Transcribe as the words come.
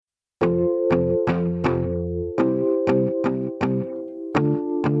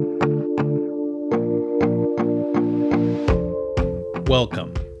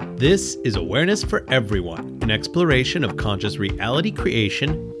Welcome. This is Awareness for Everyone, an exploration of conscious reality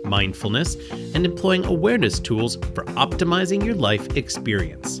creation, mindfulness, and employing awareness tools for optimizing your life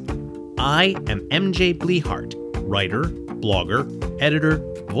experience. I am MJ Bleehart, writer, blogger, editor,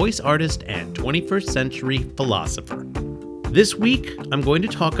 voice artist, and 21st century philosopher. This week, I'm going to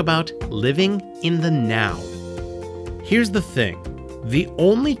talk about living in the now. Here's the thing. The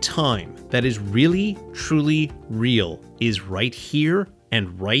only time that is really, truly real is right here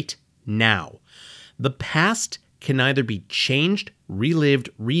and right now. The past can neither be changed, relived,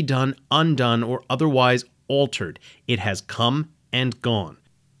 redone, undone, or otherwise altered. It has come and gone.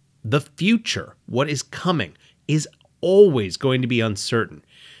 The future, what is coming, is always going to be uncertain.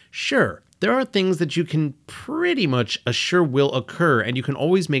 Sure, there are things that you can pretty much assure will occur, and you can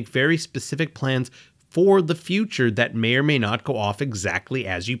always make very specific plans for the future that may or may not go off exactly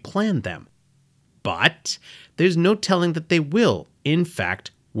as you planned them. But there's no telling that they will, in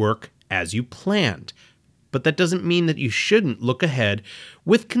fact, work as you planned. But that doesn't mean that you shouldn't look ahead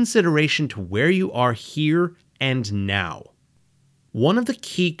with consideration to where you are here and now. One of the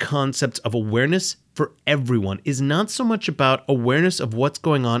key concepts of awareness for everyone is not so much about awareness of what's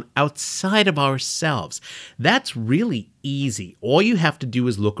going on outside of ourselves. That's really easy. All you have to do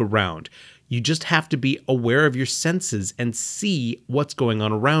is look around. You just have to be aware of your senses and see what's going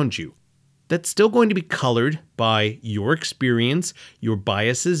on around you. That's still going to be colored by your experience, your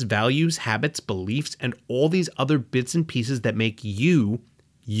biases, values, habits, beliefs, and all these other bits and pieces that make you,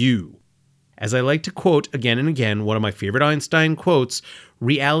 you. As I like to quote again and again, one of my favorite Einstein quotes,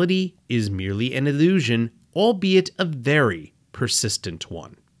 reality is merely an illusion, albeit a very persistent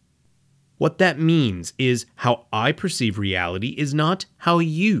one. What that means is how I perceive reality is not how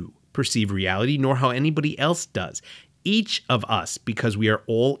you perceive reality, nor how anybody else does. Each of us, because we are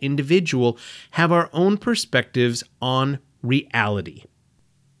all individual, have our own perspectives on reality.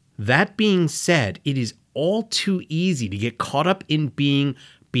 That being said, it is all too easy to get caught up in being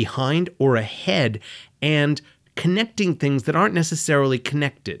behind or ahead and connecting things that aren't necessarily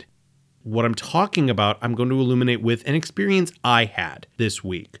connected. What I'm talking about, I'm going to illuminate with an experience I had this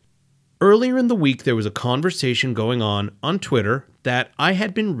week. Earlier in the week, there was a conversation going on Twitter that I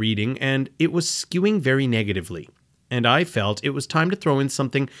had been reading, and it was skewing very negatively. And I felt it was time to throw in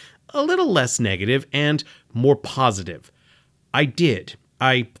something a little less negative and more positive. I did.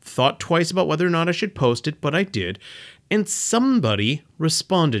 I thought twice about whether or not I should post it, but I did. And somebody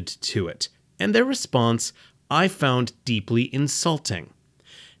responded to it. And their response I found deeply insulting.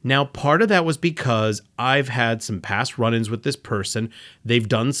 Now, part of that was because I've had some past run-ins with this person. They've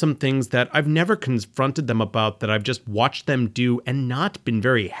done some things that I've never confronted them about, that I've just watched them do and not been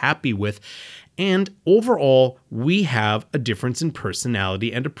very happy with. And overall, we have a difference in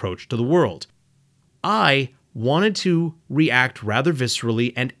personality and approach to the world. I wanted to react rather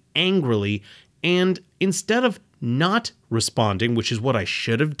viscerally and angrily, and instead of not responding, which is what I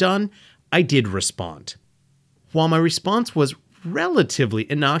should have done, I did respond. While my response was relatively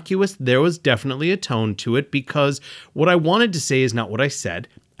innocuous, there was definitely a tone to it, because what I wanted to say is not what I said.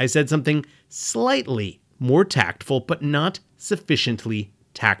 I said something slightly more tactful, but not sufficiently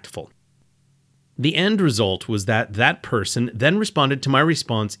tactful. The end result was that that person then responded to my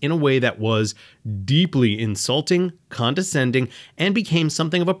response in a way that was deeply insulting, condescending, and became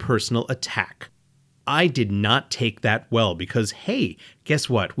something of a personal attack. I did not take that well because, hey, guess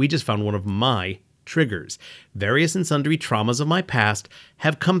what? We just found one of my triggers. Various and sundry traumas of my past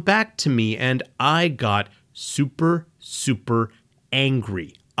have come back to me, and I got super, super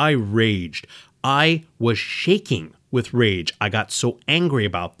angry. I raged. I was shaking with rage. I got so angry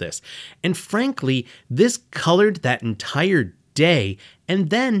about this. And frankly, this colored that entire day, and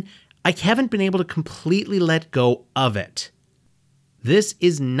then I haven't been able to completely let go of it. This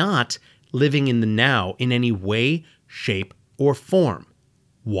is not living in the now in any way, shape, or form.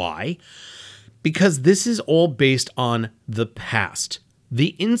 Why? Because this is all based on the past.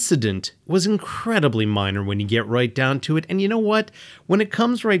 The incident was incredibly minor when you get right down to it. And you know what? When it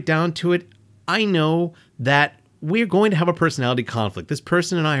comes right down to it, I know that we're going to have a personality conflict. This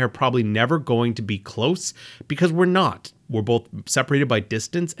person and I are probably never going to be close because we're not. We're both separated by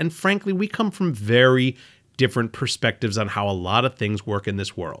distance. And frankly, we come from very different perspectives on how a lot of things work in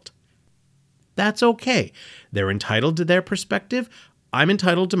this world. That's okay. They're entitled to their perspective. I'm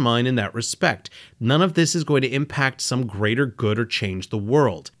entitled to mine in that respect. None of this is going to impact some greater good or change the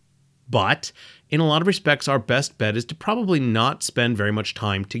world. But in a lot of respects, our best bet is to probably not spend very much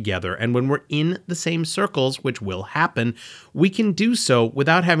time together. And when we're in the same circles, which will happen, we can do so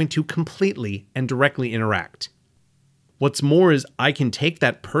without having to completely and directly interact. What's more is I can take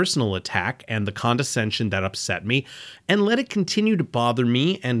that personal attack and the condescension that upset me and let it continue to bother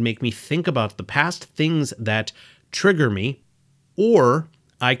me and make me think about the past things that trigger me, or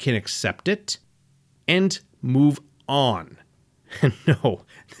I can accept it and move on. And no,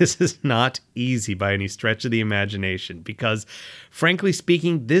 this is not easy by any stretch of the imagination because, frankly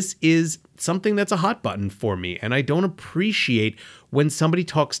speaking, this is something that's a hot button for me, and I don't appreciate when somebody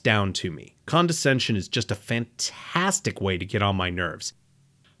talks down to me. Condescension is just a fantastic way to get on my nerves.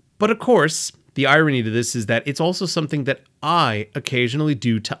 But of course, the irony to this is that it's also something that I occasionally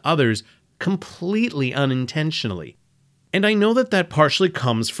do to others completely unintentionally. And I know that partially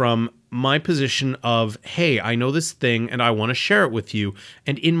comes from my position of, hey, I know this thing and I want to share it with you.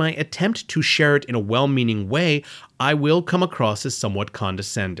 And in my attempt to share it in a well-meaning way, I will come across as somewhat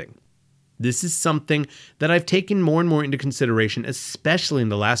condescending. This is something that I've taken more and more into consideration, especially in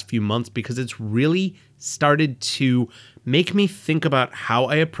the last few months, because it's really started to make me think about how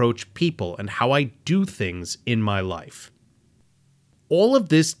I approach people and how I do things in my life. All of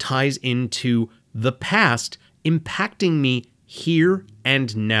this ties into the past impacting me here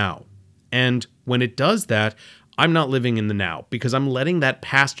and now. And when it does that, I'm not living in the now because I'm letting that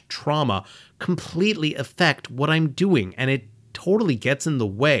past trauma completely affect what I'm doing, and it totally gets in the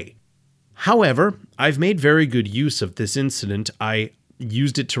way. However, I've made very good use of this incident. I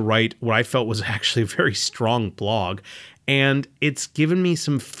used it to write what I felt was actually a very strong blog, and it's given me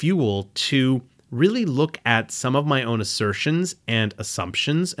some fuel to really look at some of my own assertions and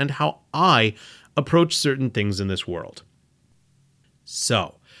assumptions and how I approach certain things in this world.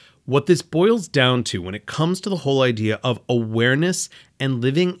 So, what this boils down to when it comes to the whole idea of awareness and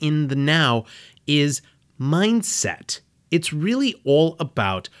living in the now is mindset. It's really all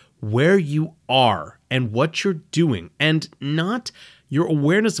about where you are and what you're doing, and not your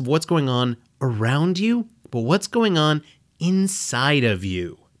awareness of what's going on around you, but what's going on inside of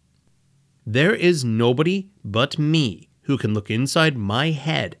you. There is nobody but me who can look inside my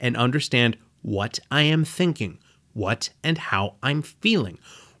head and understand what I am thinking, what and how I'm feeling,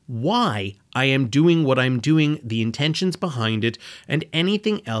 why I am doing what I'm doing, the intentions behind it, and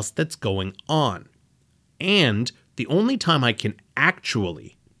anything else that's going on. And the only time I can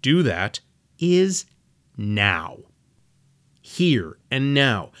actually do that is now. Here and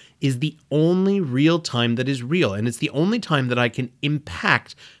now is the only real time that is real, and it's the only time that I can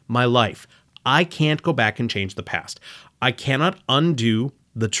impact my life. I can't go back and change the past. I cannot undo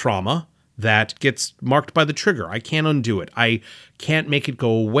the trauma that gets marked by the trigger. I can't undo it. I can't make it go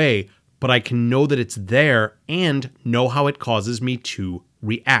away, but I can know that it's there and know how it causes me to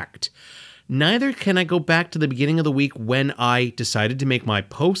react. Neither can I go back to the beginning of the week when I decided to make my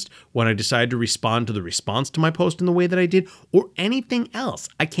post, when I decided to respond to the response to my post in the way that I did, or anything else.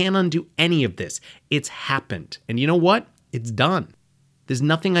 I can't undo any of this. It's happened. And you know what? It's done. There's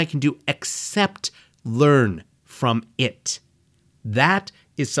nothing I can do except learn from it. That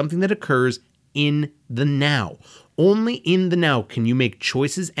is something that occurs in the now. Only in the now can you make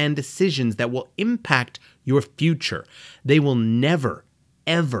choices and decisions that will impact your future. They will never,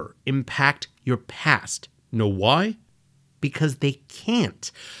 ever impact your past. Know why? Because they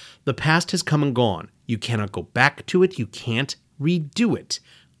can't. The past has come and gone. You cannot go back to it. You can't redo it.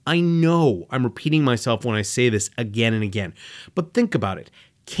 I know I'm repeating myself when I say this again and again, but think about it.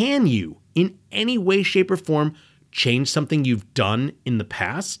 Can you, in any way, shape, or form, change something you've done in the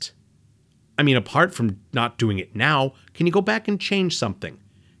past? I mean, apart from not doing it now, can you go back and change something?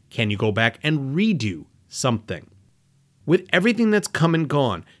 Can you go back and redo something? With everything that's come and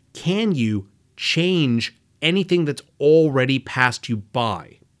gone, can you change anything that's already passed you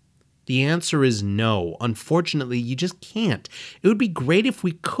by? The answer is no. Unfortunately, you just can't. It would be great if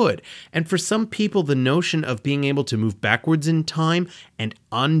we could. And for some people, the notion of being able to move backwards in time and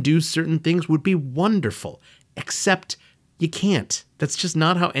undo certain things would be wonderful. Except you can't. That's just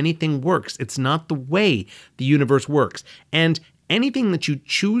not how anything works. It's not the way the universe works. And anything that you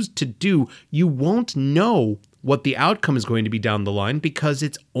choose to do, you won't know what the outcome is going to be down the line because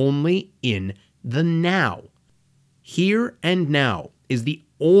it's only in the now. Here and now is the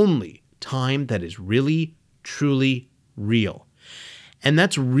only time that is really, truly real. And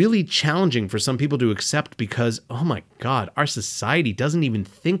that's really challenging for some people to accept because, oh my God, our society doesn't even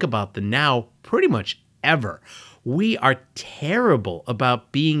think about the now pretty much ever. We are terrible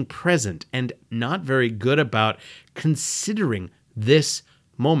about being present and not very good about considering this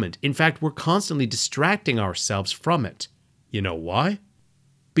moment. In fact, we're constantly distracting ourselves from it. You know why?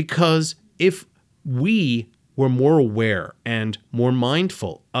 Because if we were more aware and more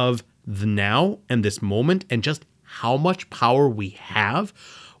mindful of the now and this moment and just how much power we have,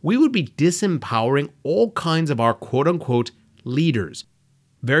 we would be disempowering all kinds of our quote-unquote leaders.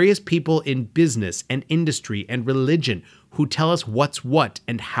 Various people in business and industry and religion who tell us what's what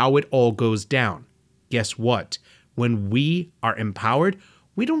and how it all goes down. Guess what? When we are empowered,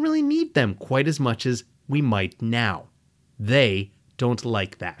 we don't really need them quite as much as we might now. They don't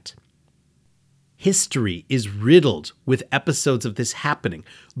like that. History is riddled with episodes of this happening.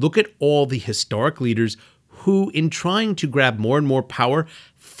 Look at all the historic leaders who, in trying to grab more and more power,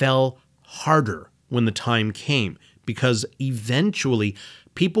 fell harder when the time came, because eventually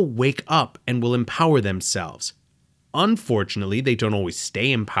people wake up and will empower themselves. Unfortunately, they don't always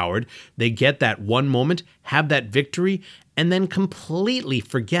stay empowered. They get that one moment, have that victory, and then completely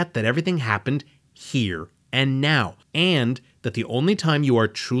forget that everything happened here and now, and that the only time you are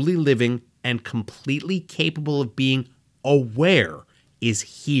truly living and completely capable of being aware is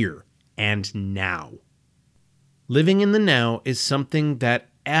here and now. Living in the now is something that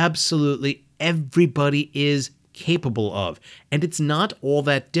absolutely everybody is capable of, and it's not all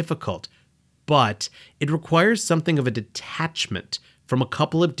that difficult, but it requires something of a detachment from a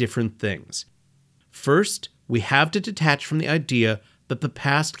couple of different things. First, we have to detach from the idea that the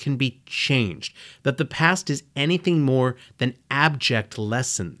past can be changed, that the past is anything more than abject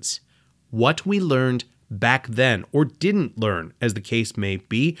lessons. What we learned back then, or didn't learn, as the case may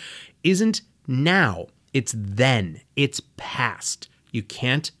be, isn't now. It's then. It's past. You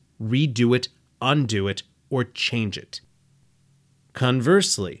can't redo it, undo it, or change it.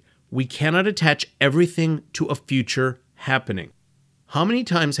 Conversely, we cannot attach everything to a future happening. How many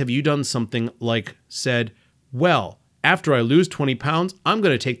times have you done something like said, well, after I lose 20 pounds, I'm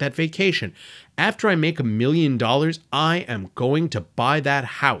going to take that vacation. After I make $1 million, I am going to buy that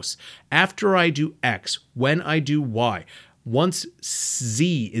house. After I do X, when I do Y, once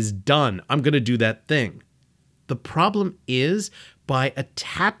Z is done, I'm going to do that thing. The problem is, by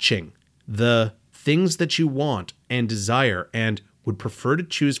attaching the things that you want and desire and would prefer to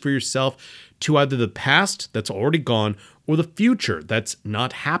choose for yourself to either the past that's already gone or the future that's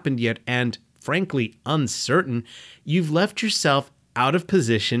not happened yet and frankly uncertain, you've left yourself out of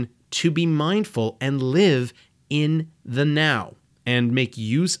position to be mindful and live in the now and make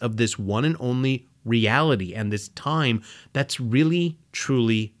use of this one and only reality and this time that's really,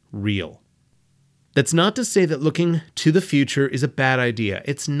 truly real. That's not to say that looking to the future is a bad idea.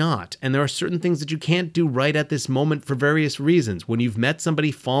 It's not. And there are certain things that you can't do right at this moment for various reasons. When you've met somebody,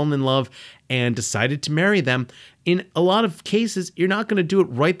 fallen in love, and decided to marry them, in a lot of cases, you're not going to do it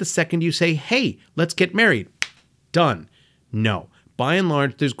right the second you say, hey, let's get married. Done. No. By and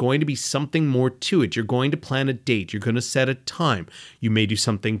large, there's going to be something more to it. You're going to plan a date. You're going to set a time. You may do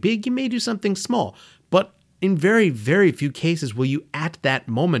something big. You may do something small. But in very, very few cases will you at that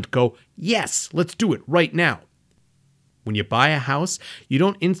moment go, yes, let's do it right now. When you buy a house, you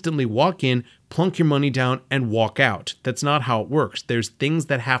don't instantly walk in, plunk your money down, and walk out. That's not how it works. There's things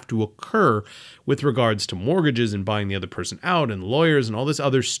that have to occur with regards to mortgages and buying the other person out and lawyers and all this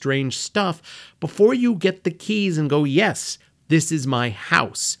other strange stuff before you get the keys and go, yes, this is my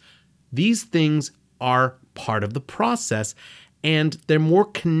house. These things are part of the process, and they're more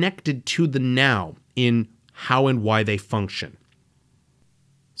connected to the now in how and why they function.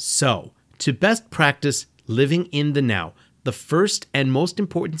 So, to best practice living in the now, the first and most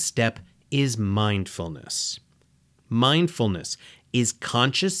important step is mindfulness. Mindfulness is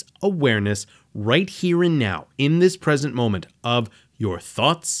conscious awareness right here and now, in this present moment, of your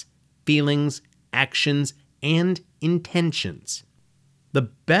thoughts, feelings, actions, and intentions. The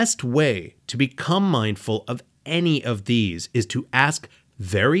best way to become mindful of any of these is to ask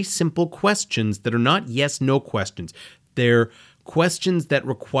very simple questions that are not yes/no questions. They're questions that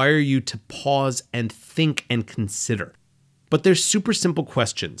require you to pause and think and consider. But they're super simple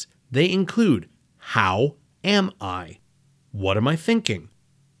questions. They include, how am I? What am I thinking?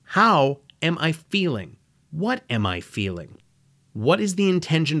 How am I feeling? What am I feeling? What is the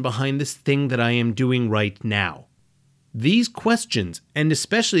intention behind this thing that I am doing right now? These questions, and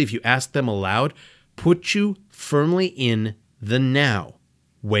especially if you ask them aloud, put you firmly in the now.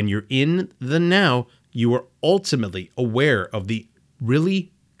 When you're in the now, you are ultimately aware of the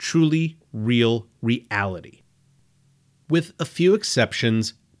really, truly real reality. With a few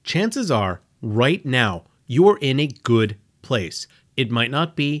exceptions, chances are, right now, you are in a good place. It might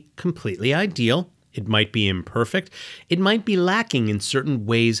not be completely ideal. It might be imperfect. It might be lacking in certain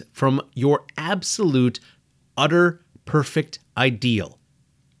ways from your absolute, utter, perfect ideal.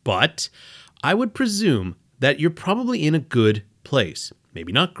 But I would presume that you're probably in a good place.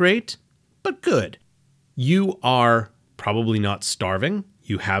 Maybe not great, but good. You are probably not starving.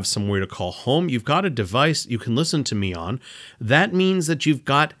 you have somewhere to call home, you've got a device you can listen to me on. That means that you've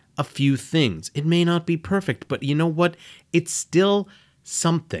got a few things. It may not be perfect, but you know what? It's still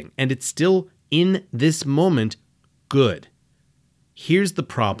something, and it's still in this moment good. Here's the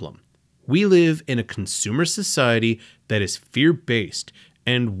problem. We live in a consumer society that is fear-based,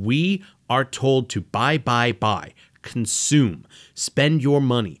 and we are told to buy, consume, spend your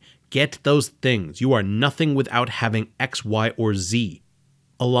money, get those things. You are nothing without having X, Y, or Z.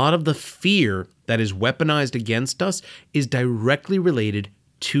 A lot of the fear that is weaponized against us is directly related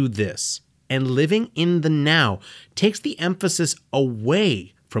to this. And living in the now takes the emphasis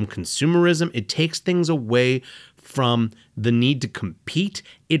away from consumerism. It takes things away from the need to compete.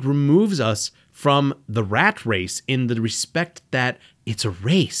 It removes us from the rat race in the respect that it's a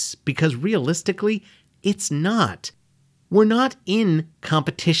race, because realistically, it's not. We're not in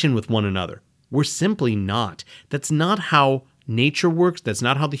competition with one another. We're simply not. That's not how nature works. That's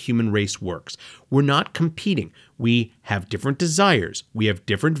not how the human race works. We're not competing. We have different desires. We have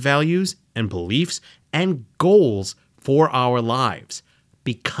different values and beliefs and goals for our lives.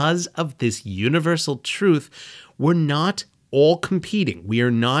 Because of this universal truth, we're not all competing. We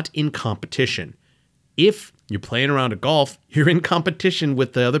are not in competition. If you're playing around at golf, you're in competition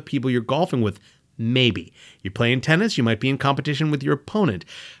with the other people you're golfing with. Maybe. You're playing tennis, you might be in competition with your opponent.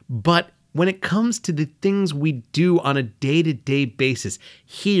 But when it comes to the things we do on a day-to-day basis,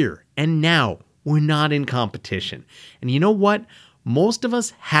 here and now, we're not in competition. And you know what? Most of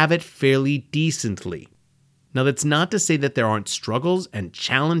us have it fairly decently. Now, that's not to say that there aren't struggles and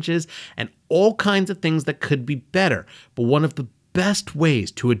challenges and all kinds of things that could be better. But one of the best ways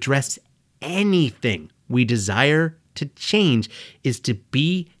to address anything we desire to change is to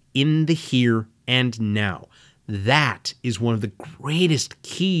be in the here and now. That is one of the greatest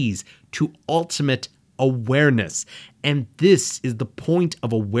keys to ultimate awareness. And this is the point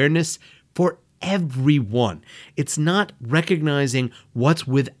of awareness for everyone. It's not recognizing what's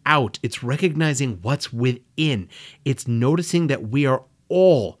without, it's recognizing what's within. It's noticing that we are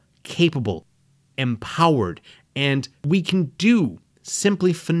all capable, empowered, and we can do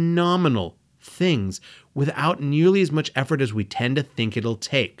simply phenomenal things without nearly as much effort as we tend to think it'll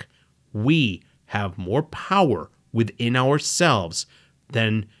take. We have more power within ourselves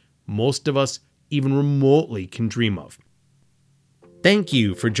than most of us even remotely can dream of. Thank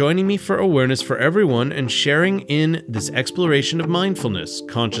you for joining me for Awareness for Everyone and sharing in this exploration of mindfulness,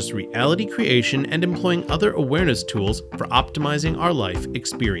 conscious reality creation, and employing other awareness tools for optimizing our life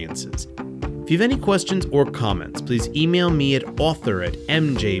experiences. If you have any questions or comments, please email me at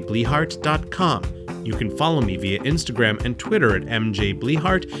author@mjblehart.com. You can follow me via Instagram and Twitter at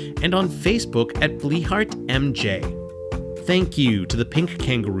mjblehart and on Facebook at blehartmj. Thank you to the Pink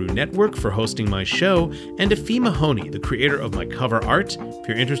Kangaroo Network for hosting my show, and to Fee Mahoney, the creator of my cover art. If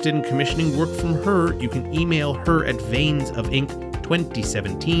you're interested in commissioning work from her, you can email her at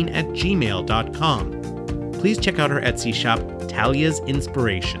veinsofinc2017@gmail.com. Please check out her Etsy shop, Talia's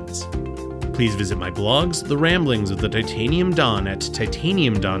Inspirations. Please visit my blogs, The Ramblings of the Titanium Dawn at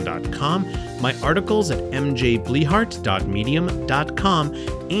titaniumdawn.com, my articles at mjblehart.medium.com,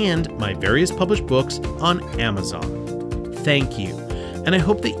 and my various published books on Amazon. Thank you, and I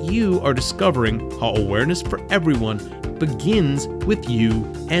hope that you are discovering how awareness for everyone begins with you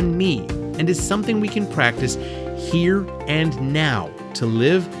and me, and is something we can practice here and now to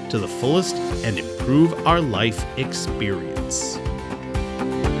live to the fullest and improve our life experience.